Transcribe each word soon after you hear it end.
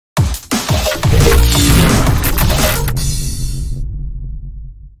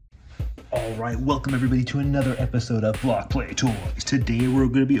Alright, welcome everybody to another episode of Block Play Toys. Today we're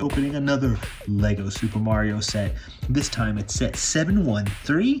going to be opening another Lego Super Mario set. This time it's set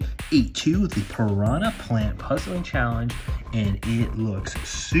 71382, the Piranha Plant Puzzling Challenge, and it looks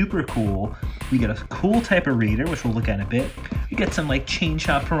super cool. We got a cool type of reader, which we'll look at in a bit. We got some like chain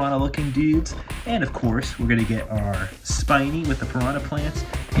shot piranha looking dudes, and of course we're going to get our Spiney with the piranha plants,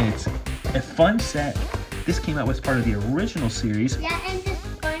 and it's a fun set. This came out with part of the original series. Yeah, and the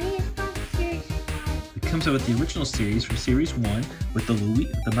Spiney is from Series 5. It comes out with the original series from Series 1 with the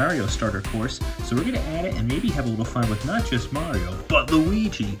Mario starter course. So we're going to add it and maybe have a little fun with not just Mario, but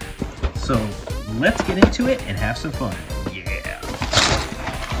Luigi. So let's get into it and have some fun. Yeah.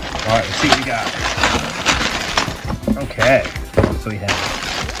 All right, let's see what we got. Okay, so we have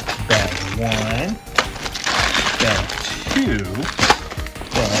bag 1, bag 2,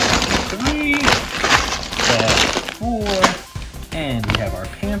 bag 3, bag 4, and we have our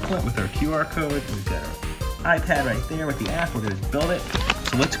pamphlet with our QR code. We've got our iPad right there with the app. We're going to build it.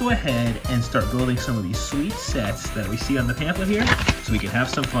 So let's go ahead and start building some of these sweet sets that we see on the pamphlet here so we can have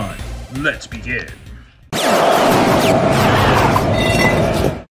some fun. Let's begin.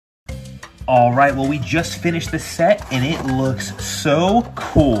 All right, well, we just finished the set and it looks so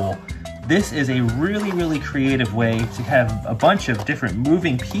cool. This is a really creative way to have a bunch of different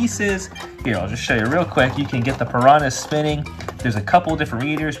moving pieces. Here, I'll just show you real quick. You can get the piranhas spinning. There's a couple different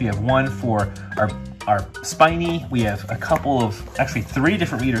readers. We have one for our Spiney. We have a couple of, actually 3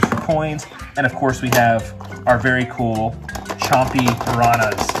 different readers for coins. And of course we have our very cool chompy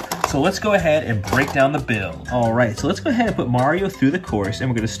piranhas. So let's go ahead and break down the build. All right, so let's go ahead and put Mario through the course, and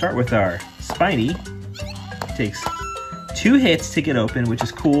we're gonna start with our Spiney. It takes 2 hits to get open, which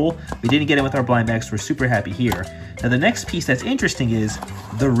is cool. We didn't get in with our blind bags, so we're super happy here. Now the next piece that's interesting is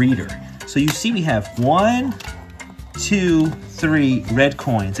the reader. So you see we have 1, 2, 3 red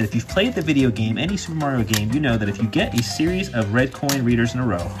coins. And if you've played the video game, any Super Mario game, you know that if you get a series of red coin readers in a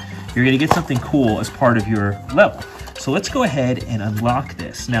row, you're gonna get something cool as part of your level. So let's go ahead and unlock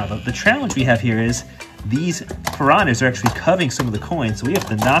this. Now the challenge we have here is these piranhas are actually covering some of the coins, so we have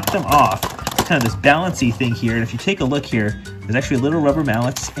to knock them off. It's kind of this balancy thing here, and if you take a look here, there's actually little rubber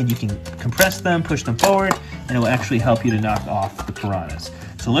mallets, and you can compress them, push them forward, and it will actually help you to knock off the piranhas.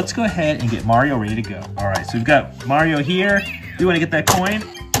 So let's go ahead and get Mario ready to go. All right, so we've got Mario here. We want to get that coin.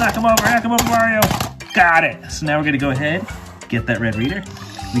 Knock him over, Mario. Got it. So now we're gonna go ahead, get that red reader.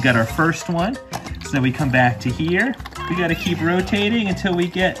 We got our first one. So then we come back to here. We gotta keep rotating until we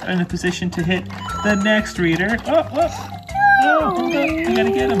get in a position to hit the next reader. Oh, we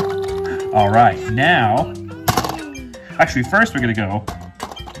gotta get him. All right, now, actually first we're gonna go.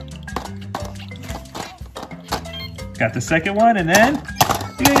 Got the second one, and then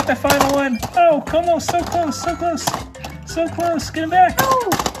we gotta get the final one. Oh, come on, so close. So close, get him back. Oh.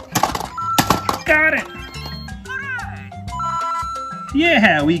 Got it.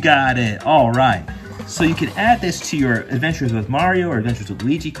 Yeah, we got it. All right. So you can add this to your Adventures with Mario or Adventures with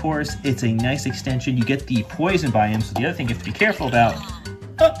Luigi course. It's a nice extension. You get the poison by him. So the other thing you have to be careful about,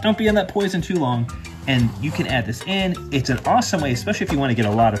 don't be on that poison too long. And you can add this in. It's an awesome way, especially if you want to get a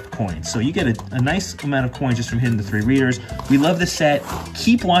lot of coins. So you get a nice amount of coins just from hitting the 3 readers. We love this set.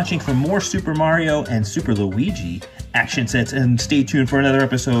 Keep watching for more Super Mario and Super Luigi action sets, and stay tuned for another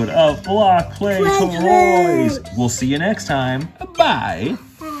episode of Block Play Toys. We'll see you next time. Bye.